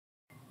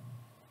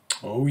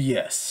Oh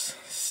yes,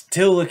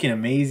 still looking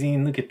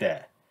amazing. Look at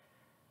that.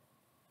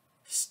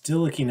 Still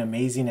looking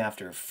amazing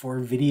after 4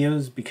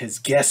 videos, because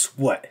guess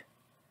what?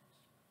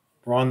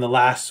 We're on the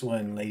last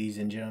one, ladies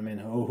and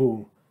gentlemen.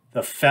 Oh,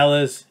 the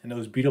fellas and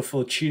those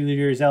beautiful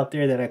cheerleaders out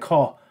there that I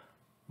call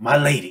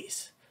my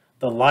ladies.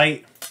 The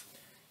light,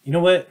 you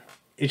know what?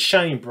 It's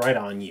shining bright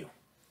on you,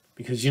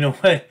 because you know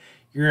what?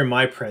 You're in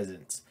my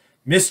presence.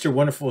 Mr.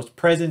 Wonderful's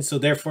presence, so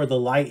therefore the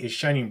light is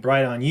shining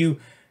bright on you,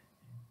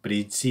 but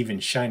it's even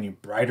shining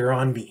brighter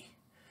on me.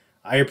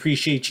 I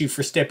appreciate you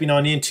for stepping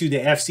on into the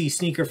FC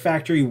Sneaker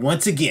Factory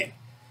once again.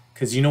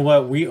 Because you know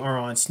what? We are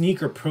on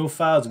Sneaker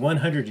Profiles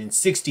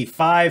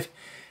 165.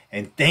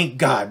 And thank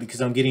God,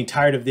 because I'm getting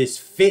tired of this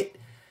fit.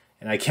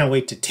 And I can't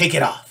wait to take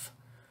it off.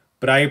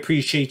 But I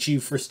appreciate you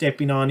for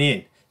stepping on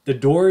in. The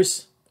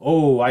doors,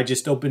 oh, I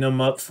just opened them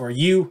up for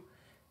you.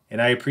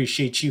 And I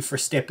appreciate you for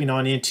stepping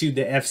on into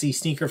the FC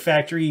Sneaker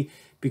Factory,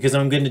 because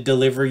I'm going to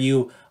deliver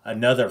you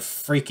another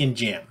freaking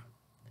gem.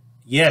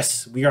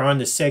 Yes, we are on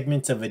the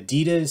segments of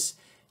Adidas.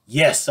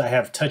 Yes, I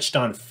have touched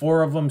on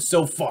 4 of them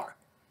so far.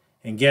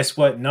 And guess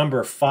what?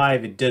 Number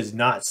 5, it does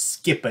not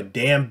skip a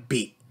damn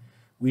beat.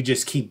 We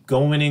just keep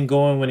going and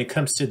going when it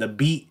comes to the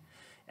beat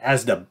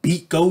as the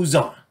beat goes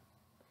on.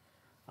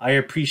 I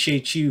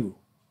appreciate you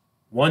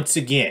once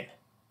again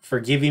for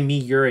giving me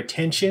your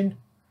attention,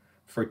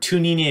 for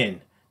tuning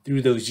in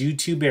through those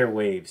YouTube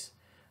airwaves.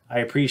 I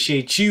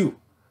appreciate you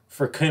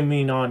for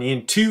coming on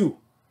into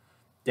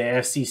the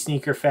FC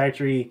Sneaker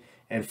Factory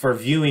and for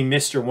viewing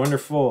Mr.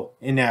 Wonderful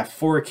in that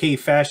 4K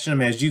fashion.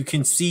 As you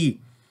can see,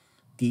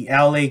 the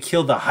LA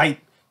Kill the Hype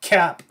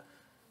cap,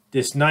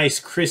 this nice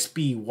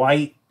crispy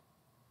white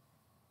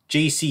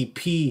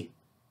JCP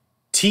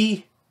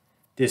tee,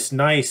 this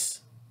nice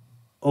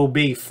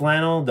Obey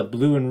flannel, the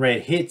blue and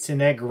red hits in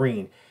that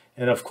green,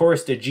 and of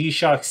course the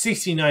G-Shock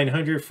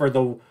 6900 for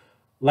the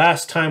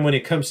last time when it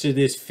comes to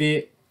this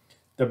fit.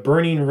 The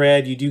burning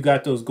red, you do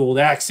got those gold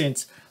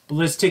accents, but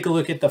let's take a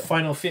look at the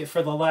final fit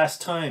for the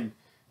last time,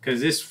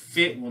 because this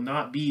fit will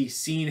not be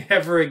seen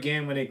ever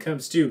again when it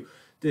comes to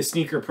the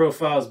Sneaker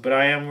Profiles. But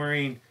I am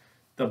wearing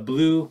the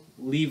blue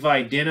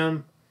Levi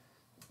denim.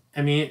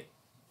 I mean,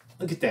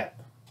 look at that.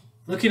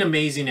 Looking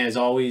amazing as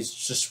always.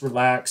 Just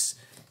relax,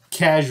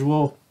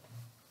 casual,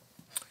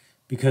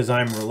 because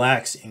I'm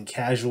relaxed and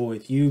casual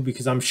with you,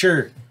 because I'm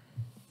sure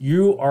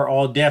you are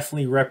all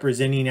definitely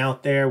representing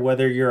out there,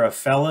 whether you're a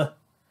fella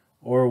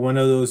or one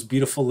of those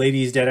beautiful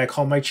ladies that I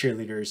call my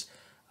cheerleaders.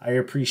 I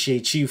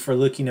appreciate you for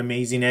looking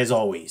amazing as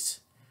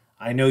always.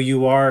 I know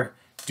you are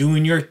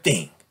doing your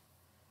thing,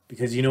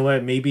 because you know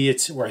what? Maybe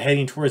we're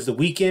heading towards the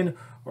weekend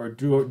or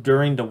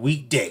during the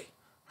weekday.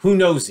 Who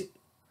knows it?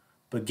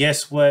 But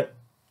guess what?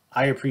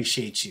 I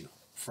appreciate you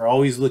for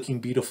always looking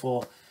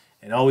beautiful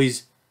and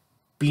always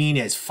being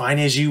as fine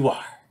as you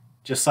are.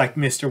 Just like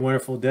Mr.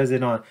 Wonderful does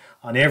it on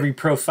every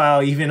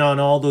profile, even on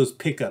all those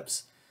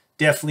pickups.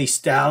 Definitely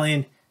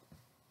styling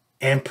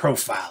and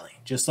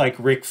profiling, just like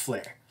Ric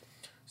Flair.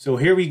 So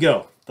here we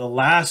go. The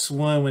last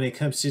one when it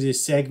comes to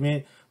this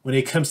segment, when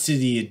it comes to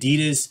the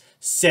Adidas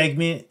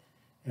segment,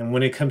 and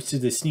when it comes to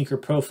the Sneaker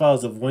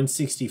Profiles of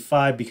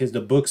 165, because the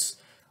books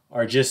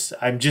are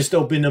I'm just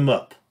opening them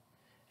up.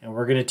 And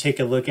we're going to take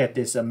a look at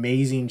this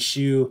amazing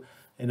shoe,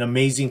 an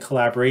amazing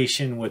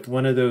collaboration with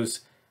one of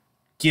those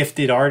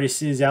gifted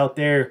artists out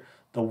there,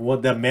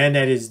 the man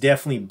that is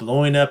definitely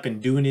blowing up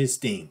and doing his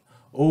thing.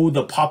 Oh,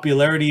 the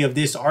popularity of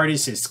this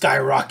artist has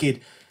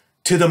skyrocketed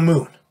to the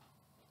moon,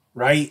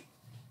 right?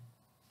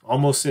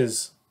 Almost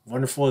as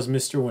wonderful as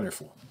Mr.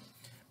 Wonderful.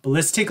 But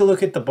let's take a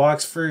look at the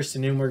box first,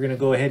 and then we're going to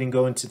go ahead and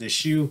go into the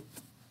shoe.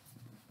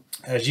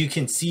 As you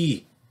can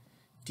see,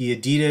 the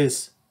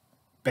Adidas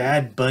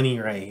Bad Bunny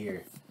right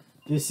here.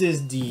 This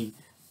is the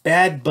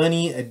Bad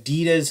Bunny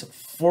Adidas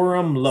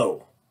Forum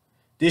Low.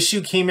 This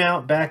shoe came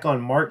out back on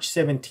March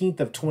 17th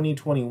of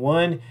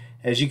 2021.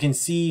 As you can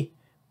see,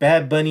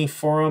 Bad Bunny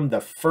Forum,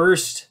 the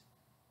first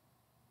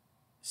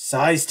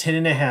size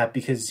 10.5,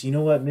 because you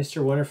know what,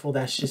 Mr. Wonderful,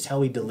 that's just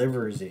how he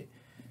delivers it.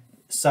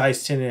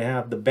 Size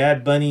 10.5. The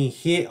Bad Bunny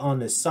hit on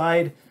the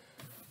side,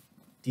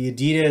 the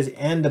Adidas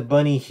and the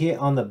Bunny hit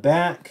on the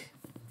back,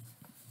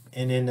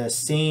 and then the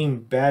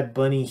same Bad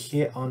Bunny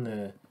hit on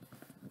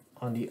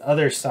the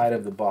other side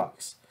of the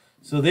box.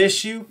 So this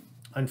shoe,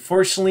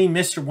 unfortunately,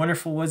 Mr.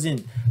 Wonderful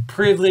wasn't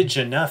privileged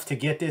enough to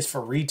get this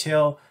for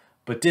retail,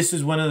 but this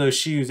is one of those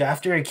shoes.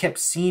 After I kept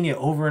seeing it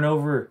over and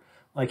over,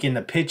 like in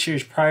the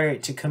pictures prior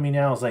to coming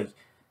out, I was like,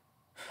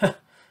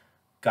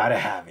 gotta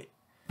have it.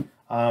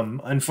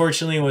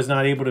 Unfortunately, was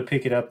not able to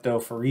pick it up though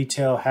for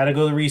retail. Had to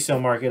go to the resale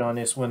market on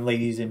this one,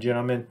 ladies and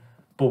gentlemen.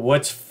 But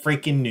what's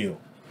freaking new?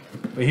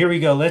 But here we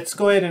go. Let's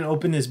go ahead and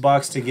open this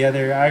box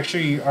together. I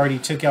actually already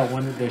took out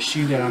one of the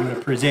shoe that I'm going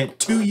to present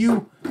to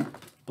you.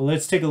 But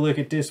let's take a look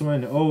at this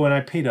one. Oh, and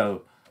I paid a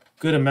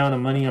good amount of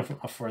money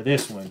for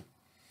this one.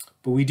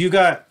 But we do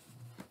got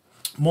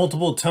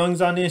multiple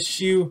tongues on this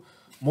shoe,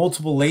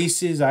 multiple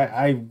laces.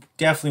 I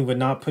definitely would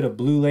not put a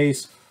blue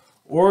lace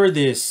or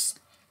this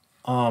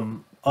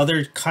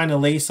other kind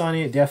of lace on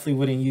it. Definitely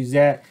wouldn't use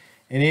that.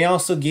 And they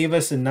also gave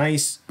us a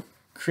nice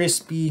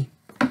crispy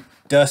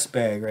dust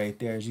bag right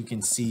there, as you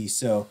can see.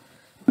 So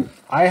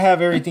I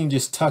have everything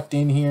just tucked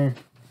in here.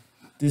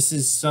 This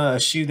is a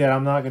shoe that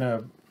I'm not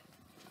gonna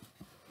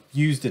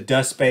use the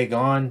dust bag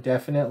on,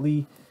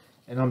 definitely,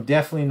 and I'm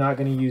definitely not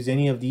gonna use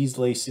any of these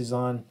laces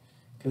on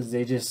because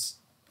they just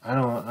I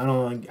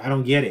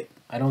don't get it.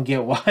 I don't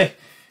get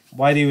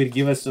why they would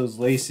give us those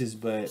laces.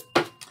 But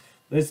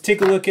let's take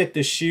a look at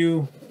the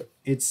shoe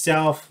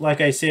itself. Like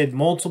I said,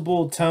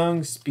 multiple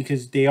tongues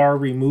because they are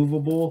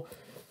removable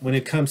when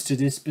it comes to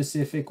this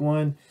specific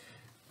one.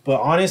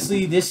 But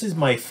honestly, this is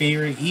my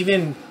favorite,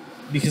 even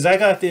because I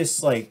got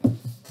this like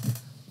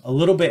a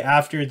little bit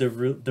after the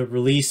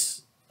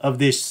release of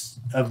this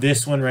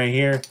one right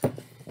here.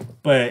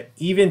 But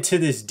even to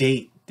this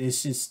date,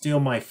 this is still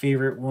my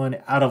favorite one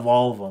out of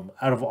all of them.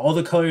 Out of all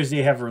the colors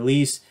they have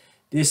released,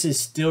 this is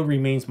still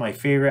remains my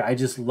favorite. I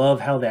just love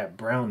how that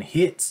brown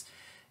hits.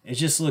 It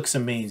just looks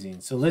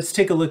amazing. So let's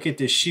take a look at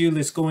this shoe.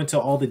 Let's go into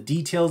all the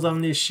details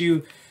on this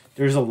shoe.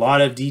 There's a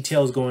lot of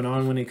details going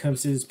on when it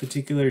comes to this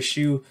particular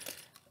shoe.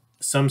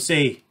 Some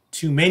say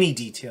too many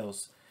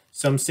details.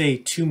 Some say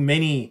too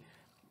many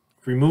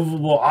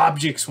removable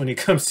objects when it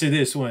comes to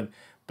this one.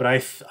 But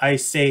I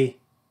say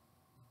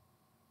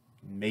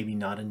maybe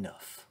not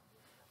enough.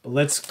 But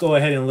let's go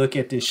ahead and look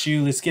at this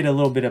shoe. Let's get a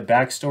little bit of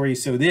backstory.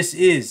 So this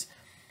is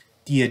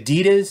the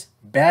Adidas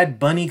Bad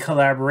Bunny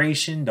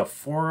collaboration, the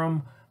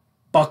Forum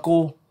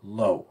Buckle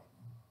Low.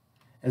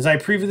 As I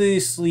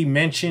previously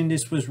mentioned,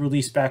 this was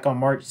released back on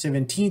March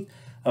 17th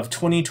of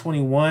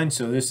 2021.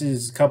 So this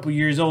is a couple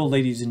years old,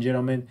 ladies and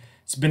gentlemen.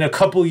 It's been a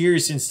couple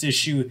years since this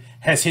shoe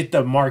has hit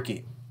the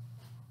market.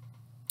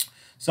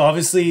 So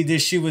obviously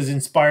this shoe was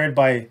inspired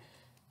by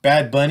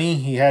Bad Bunny.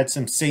 He had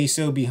some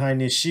say-so behind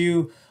this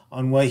shoe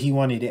on what he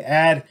wanted to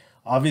add.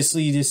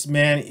 Obviously this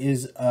man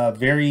is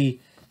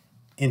very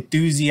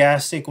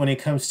enthusiastic when it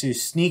comes to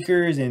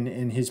sneakers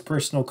and his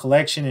personal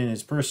collection and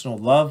his personal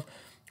love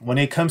when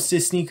it comes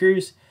to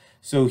sneakers.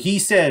 So he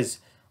says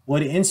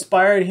what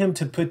inspired him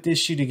to put this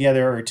shoe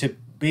together, or to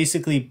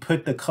basically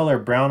put the color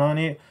brown on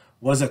it,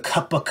 was a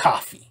cup of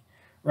coffee,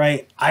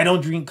 right? I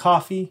don't drink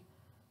coffee,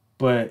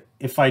 but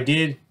if I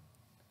did,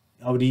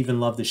 I would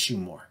even love the shoe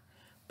more.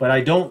 But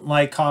I don't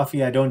like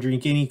coffee. I don't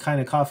drink any kind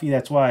of coffee.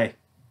 That's why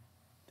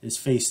his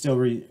face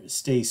still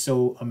stays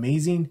so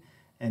amazing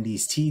and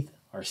these teeth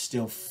are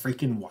still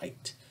freaking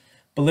white.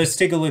 But let's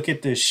take a look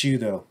at this shoe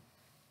though.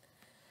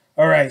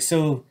 All right,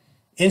 so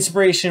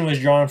inspiration was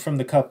drawn from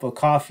the cup of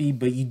coffee,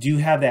 but you do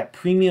have that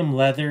premium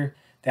leather,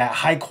 that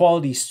high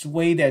quality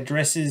suede that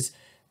dresses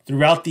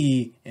throughout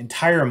the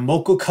entire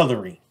mocha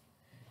coloring.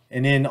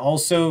 And then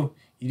also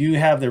you do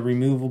have the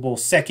removable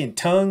second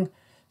tongue.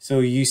 So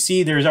you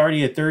see there's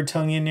already a third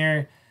tongue in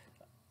there.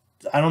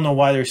 I don't know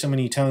why there's so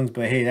many tongues,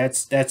 but hey,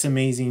 that's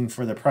amazing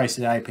for the price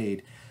that I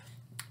paid.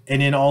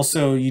 And then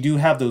also you do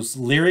have those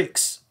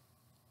lyrics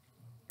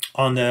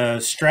on the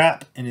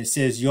strap, and it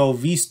says "Yo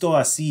visto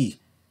así."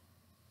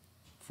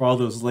 For all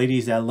those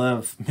ladies that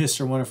love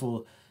Mr.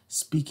 Wonderful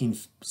speaking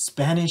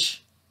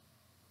Spanish,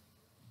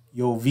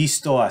 "Yo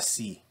visto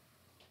así."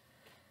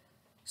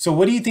 So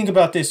what do you think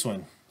about this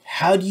one?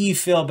 How do you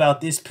feel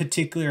about this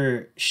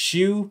particular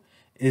shoe?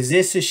 Is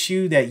this a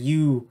shoe that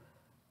you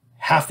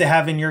have to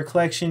have in your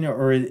collection,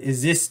 or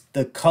is this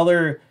the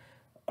color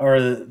or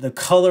the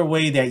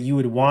colorway that you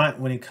would want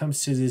when it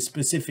comes to this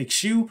specific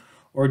shoe?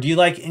 Or do you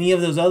like any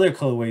of those other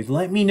colorways?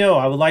 Let me know.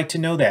 I would like to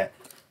know that.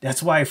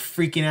 That's why I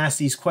freaking ask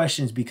these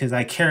questions, because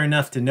I care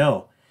enough to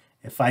know.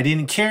 If I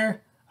didn't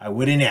care, I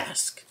wouldn't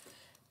ask.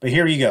 But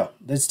here you go.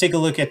 Let's take a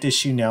look at this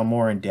shoe now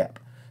more in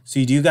depth. So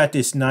you do got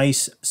this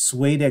nice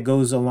suede that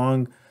goes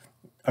along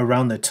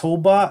around the toe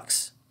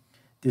box.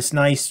 This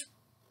nice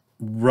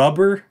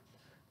rubber,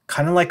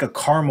 kind of like a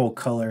caramel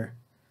color.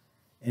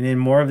 And then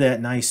more of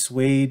that nice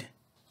suede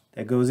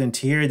that goes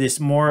into here. This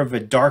more of a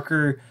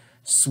darker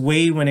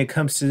suede when it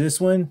comes to this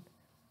one.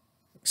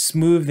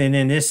 Smooth. And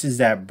then this is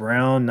that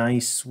brown,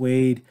 nice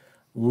suede.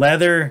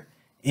 Leather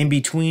in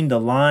between the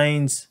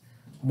lines.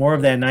 More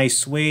of that nice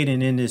suede.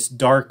 And then this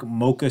dark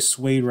mocha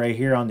suede right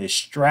here on this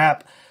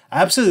strap.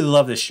 I absolutely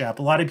love this strap.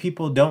 A lot of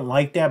people don't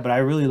like that, but I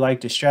really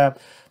like the strap.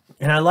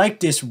 And I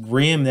like this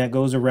rim that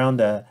goes around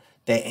the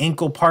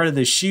ankle part of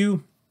the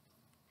shoe.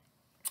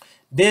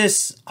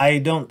 This, I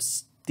don't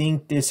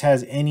think this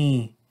has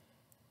any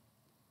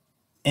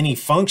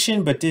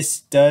function, but this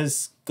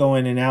does go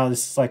in and out.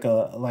 This is like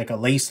a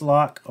lace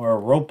lock or a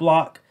rope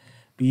lock.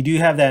 But you do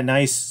have that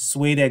nice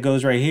suede that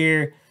goes right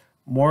here.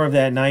 More of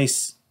that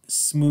nice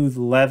smooth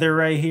leather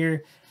right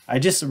here. I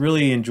just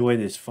really enjoy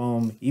this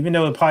foam. Even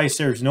though it probably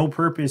serves no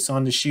purpose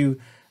on the shoe,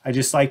 I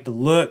just like the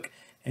look.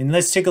 And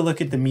let's take a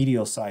look at the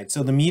medial side.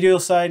 So the medial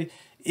side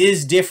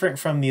is different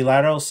from the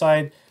lateral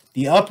side.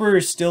 The upper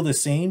is still the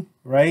same,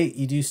 right?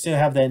 You do still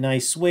have that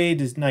nice suede,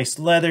 those nice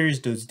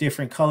leathers, those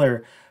different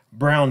color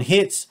brown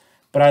hits.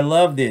 But I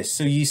love this.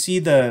 So you see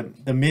the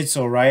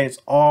midsole, right? It's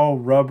all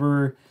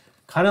rubber,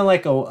 kind of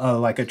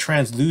like a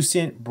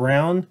translucent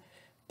brown.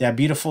 That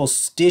beautiful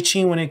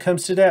stitching when it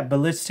comes to that.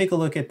 But let's take a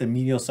look at the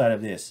medial side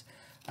of this.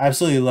 I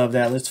absolutely love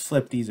that. Let's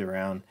flip these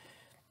around.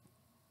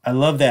 I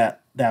love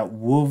that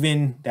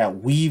woven,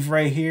 that weave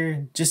right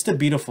here. Just a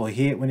beautiful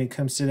hit when it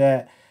comes to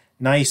that.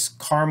 Nice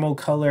caramel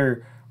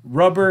color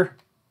rubber.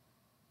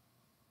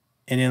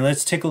 And then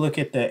let's take a look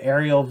at the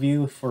aerial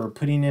view for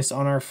putting this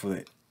on our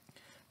foot.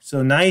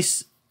 So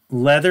nice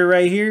leather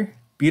right here.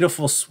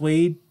 Beautiful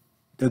suede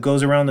that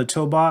goes around the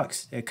toe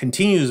box. It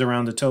continues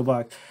around the toe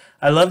box.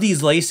 I love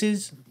these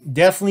laces.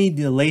 Definitely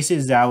the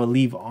laces that I would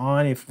leave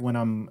on when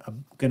I'm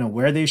gonna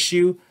wear this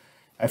shoe.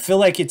 I feel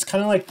like it's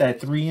kind of like that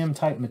 3M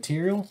type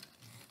material.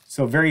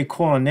 So very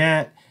cool on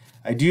that.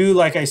 I do,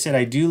 like I said,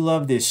 I do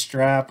love this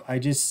strap. I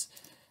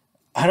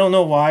don't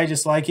know why, I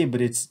just like it, but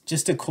it's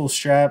just a cool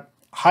strap.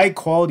 High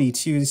quality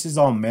too. This is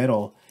all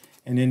metal.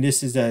 And then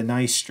this is a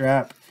nice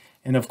strap.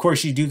 And of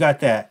course you do got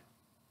that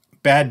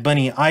Bad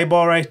Bunny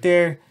eyeball right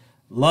there.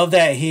 Love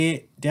that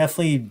hit.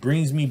 Definitely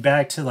brings me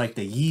back to like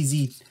the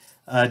Yeezy,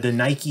 the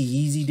Nike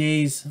Yeezy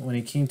days when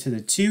it came to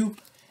the 2.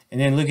 And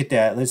then look at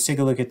that. Let's take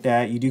a look at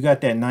that. You do got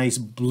that nice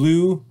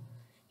blue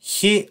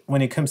hit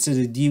when it comes to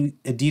the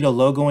Adidas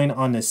logoing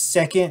on the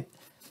second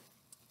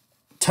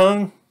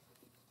tongue.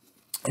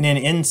 And then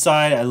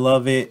inside, I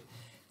love it.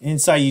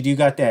 Inside, you do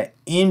got that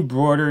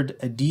embroidered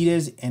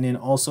Adidas and then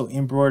also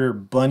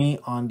embroidered bunny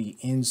on the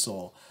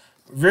insole.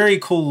 Very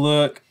cool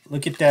look.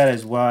 Look at that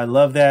as well. I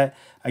love that.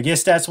 I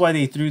guess that's why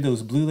they threw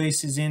those blue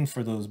laces in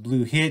for those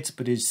blue hits,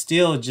 but it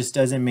still just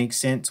doesn't make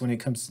sense when it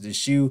comes to the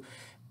shoe.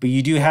 But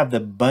you do have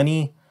the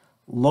bunny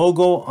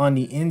logo on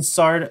the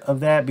inside of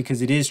that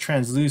because it is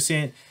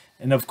translucent.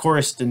 And of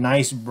course, the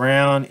nice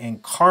brown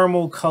and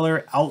caramel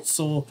color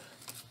outsole.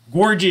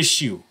 Gorgeous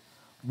shoe.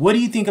 What do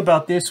you think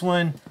about this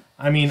one?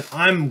 I mean,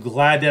 I'm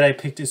glad that I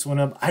picked this one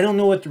up. I don't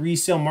know what the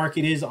resale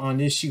market is on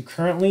this shoe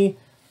currently,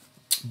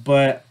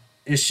 but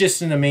it's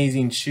just an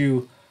amazing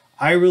shoe.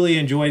 I really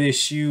enjoy this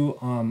shoe.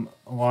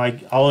 Well,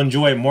 I'll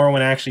enjoy it more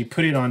when I actually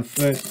put it on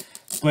foot.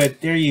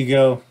 But there you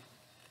go.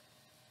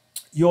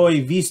 Yo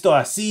he visto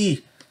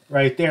así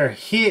right there.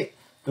 Hit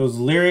those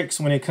lyrics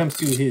when it comes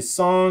to his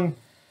song.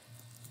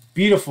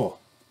 Beautiful.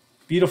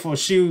 Beautiful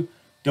shoe.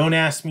 Don't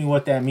ask me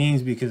what that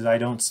means because I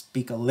don't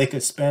speak a lick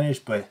of Spanish,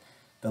 but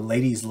the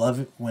ladies love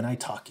it when I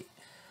talk it.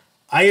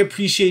 I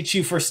appreciate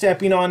you for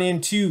stepping on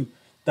into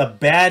the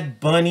Bad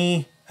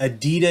Bunny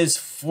Adidas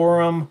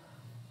Forum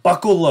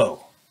Buckle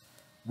Low.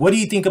 What do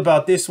you think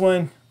about this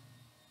one?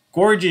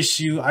 Gorgeous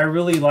shoe. I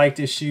really like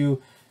this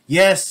shoe.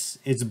 Yes,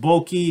 it's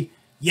bulky.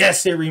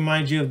 Yes, it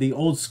reminds you of the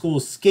old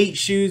school skate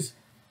shoes.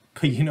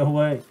 But you know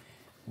what?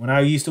 When I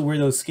used to wear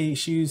those skate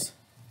shoes,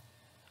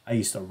 I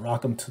used to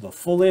rock them to the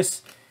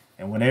fullest.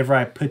 And whenever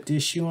I put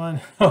this shoe on,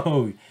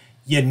 oh,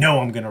 you know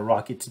I'm going to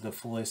rock it to the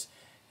fullest.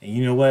 And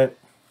you know what?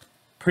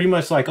 Pretty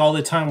much like all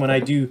the time when I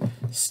do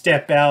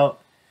step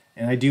out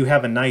and I do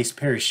have a nice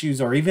pair of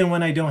shoes, or even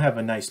when I don't have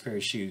a nice pair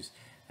of shoes.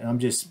 And I'm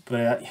just,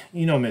 but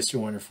you know Mr.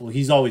 Wonderful,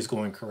 he's always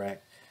going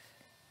correct.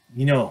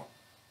 You know,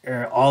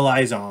 all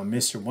eyes on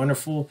Mr.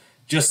 Wonderful.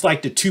 Just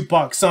like the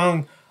Tupac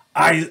song,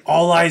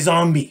 All Eyes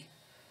on Me.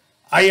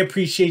 I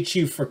appreciate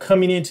you for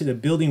coming into the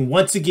building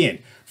once again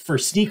for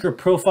Sneaker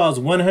Profiles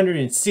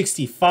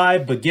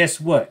 165. But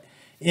guess what?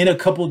 In a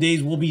couple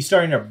days, we'll be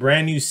starting a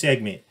brand new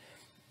segment.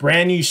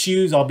 Brand new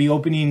shoes. I'll be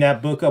opening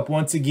that book up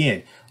once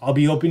again. I'll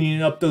be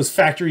opening up those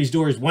factories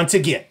doors once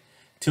again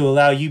to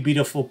allow you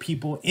beautiful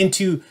people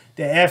into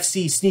the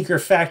FC Sneaker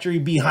Factory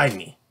behind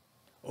me.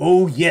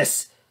 Oh,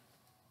 yes.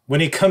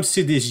 When it comes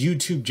to this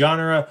YouTube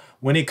genre,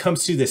 when it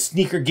comes to the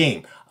sneaker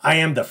game, I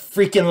am the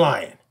freaking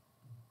lion.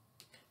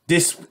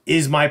 This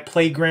is my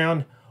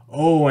playground.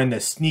 Oh, and the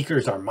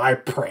sneakers are my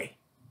prey.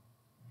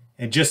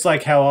 And just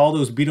like how all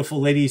those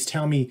beautiful ladies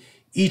tell me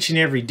each and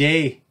every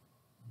day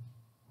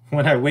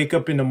when I wake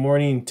up in the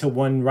morning to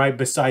one right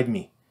beside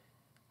me,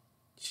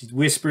 she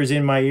whispers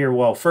in my ear,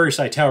 well, first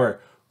I tell her,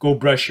 go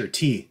brush your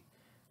teeth,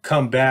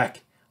 come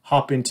back,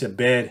 hop into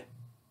bed.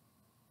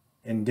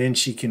 And then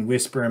she can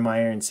whisper in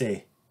my ear and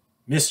say,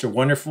 Mr.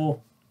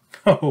 Wonderful,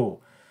 oh,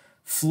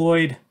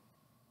 Floyd,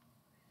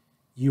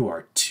 you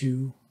are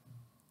too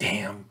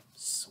damn